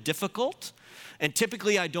little bit difficult. And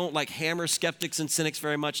typically I don't like hammer skeptics and cynics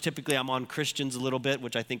very much. Typically I'm on Christians a little bit,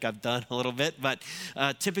 which I think I've done a little bit. But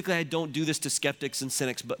typically I don't do this to skeptics and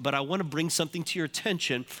cynics. But I want to bring something to your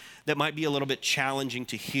attention that might be a little bit challenging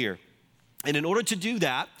to hear. And in order to do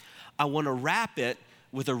that, I want to wrap it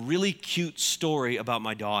with a really cute story about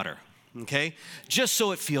my daughter, okay? Just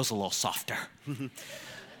so it feels a little softer.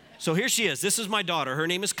 So here she is. This is my daughter. Her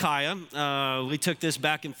name is Kaya. We took this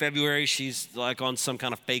back in February. She's like on some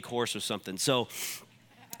kind of fake horse or something. So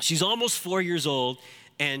she's almost 4 years old,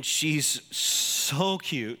 and she's so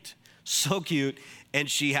cute, and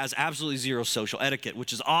she has absolutely zero social etiquette,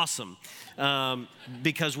 which is awesome.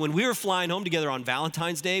 Because when we were flying home together on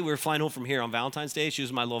Valentine's Day, we were flying home from here on Valentine's Day. She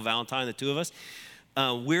was my little Valentine, the two of us.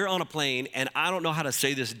 We're on a plane, and I don't know how to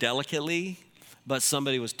say this delicately, but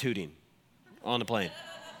somebody was tooting on the plane.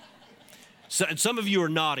 So, and some of you are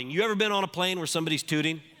nodding. You ever been on a plane where somebody's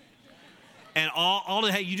tooting? And all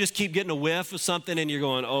the hey, you just keep getting a whiff of something and you're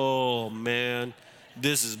going, oh man,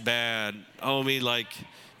 this is bad. Homie, like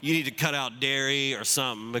you need to cut out dairy or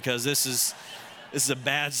something because this is a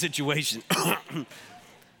bad situation.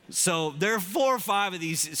 So there are 4 or 5 of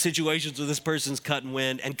these situations where this person's cutting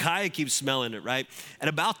wind and Kaya keeps smelling it, right? And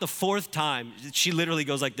about the 4th time, she literally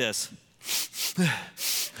goes like this.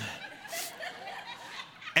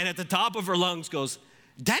 And at the top of her lungs goes,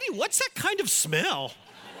 Daddy, what's that kind of smell?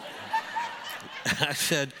 I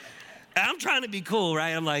said, I'm trying to be cool,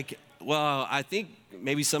 right? I'm like, well, I think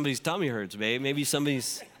maybe somebody's tummy hurts, babe. Maybe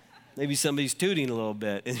somebody's tooting a little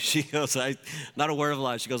bit. And she goes, not a word of a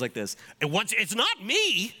lie. She goes like this. It's not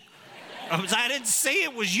me. I didn't say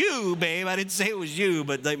it was you, babe. I didn't say it was you,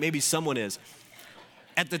 but like maybe someone is.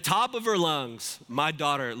 At the top of her lungs, my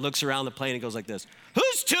daughter looks around the plane and goes like this.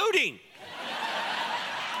 Who's tooting?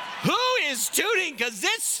 Who is tooting? Because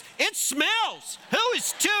it smells. Who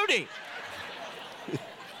is tooting?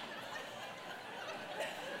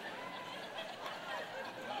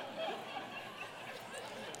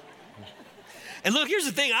 And look, here's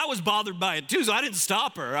the thing. I was bothered by it too, so I didn't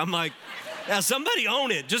stop her. I'm like, yeah, somebody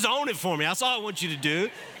own it. Just own it for me. That's all I want you to do.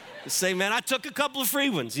 Just say, man, I took a couple of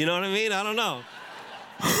free ones. You know what I mean? I don't know.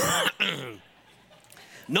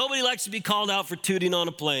 Nobody likes to be called out for tooting on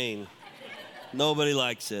a plane. Nobody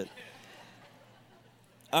likes it.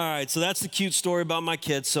 All right, so that's the cute story about my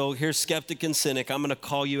kids. So here's skeptic and cynic. I'm going to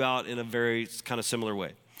call you out in a very kind of similar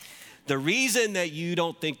way. The reason that you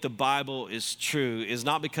don't think the Bible is true is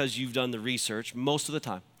not because you've done the research most of the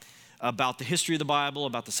time about the history of the Bible,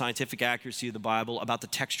 about the scientific accuracy of the Bible, about the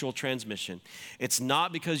textual transmission. It's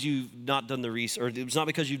not because you've not done the research, or it's not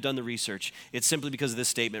because you've done the research. It's simply because of this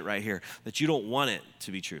statement right here, that you don't want it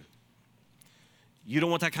to be true. You don't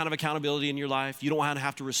want that kind of accountability in your life. You don't want to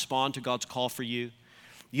have to respond to God's call for you.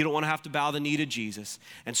 You don't want to have to bow the knee to Jesus.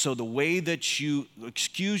 And so the way that you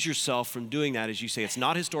excuse yourself from doing that is you say, it's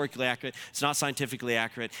not historically accurate, it's not scientifically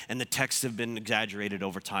accurate, and the texts have been exaggerated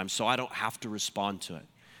over time, so I don't have to respond to it.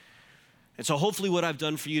 And so hopefully what I've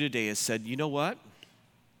done for you today is said, you know what?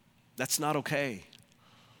 That's not okay.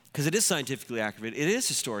 Because it is scientifically accurate, it is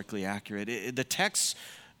historically accurate. The texts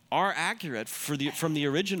are accurate from the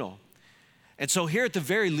original. And so here at the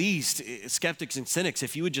very least, skeptics and cynics,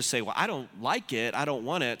 if you would just say, well, I don't like it, I don't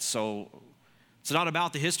want it, so it's not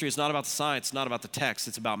about the history, it's not about the science, it's not about the text,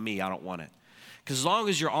 it's about me, I don't want it. Because as long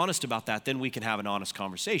as you're honest about that, then we can have an honest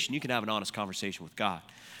conversation. You can have an honest conversation with God.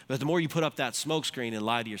 But the more you put up that smoke screen and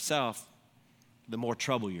lie to yourself, the more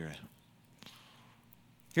trouble you're in.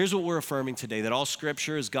 Here's what we're affirming today, that all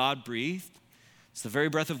Scripture is God-breathed, It's the very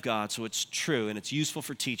breath of God, so it's true and it's useful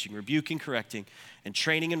for teaching, rebuking, correcting, and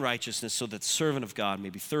training in righteousness so that the servant of God may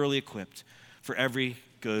be thoroughly equipped for every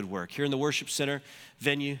good work. Here in the worship center,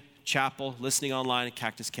 venue, chapel, listening online at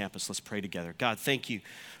Cactus Campus, let's pray together. God, thank you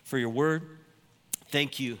for your word.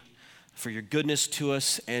 Thank you for your goodness to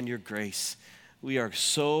us and your grace. We are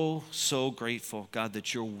so, so grateful, God,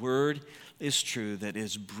 that your word is true, that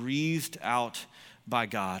is breathed out by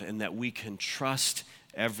God, and that we can trust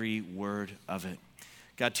every word of it.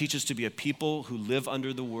 God, teach us to be a people who live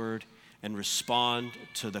under the word and respond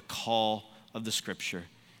to the call of the scripture.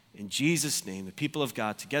 In Jesus' name, the people of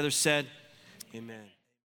God together said, amen.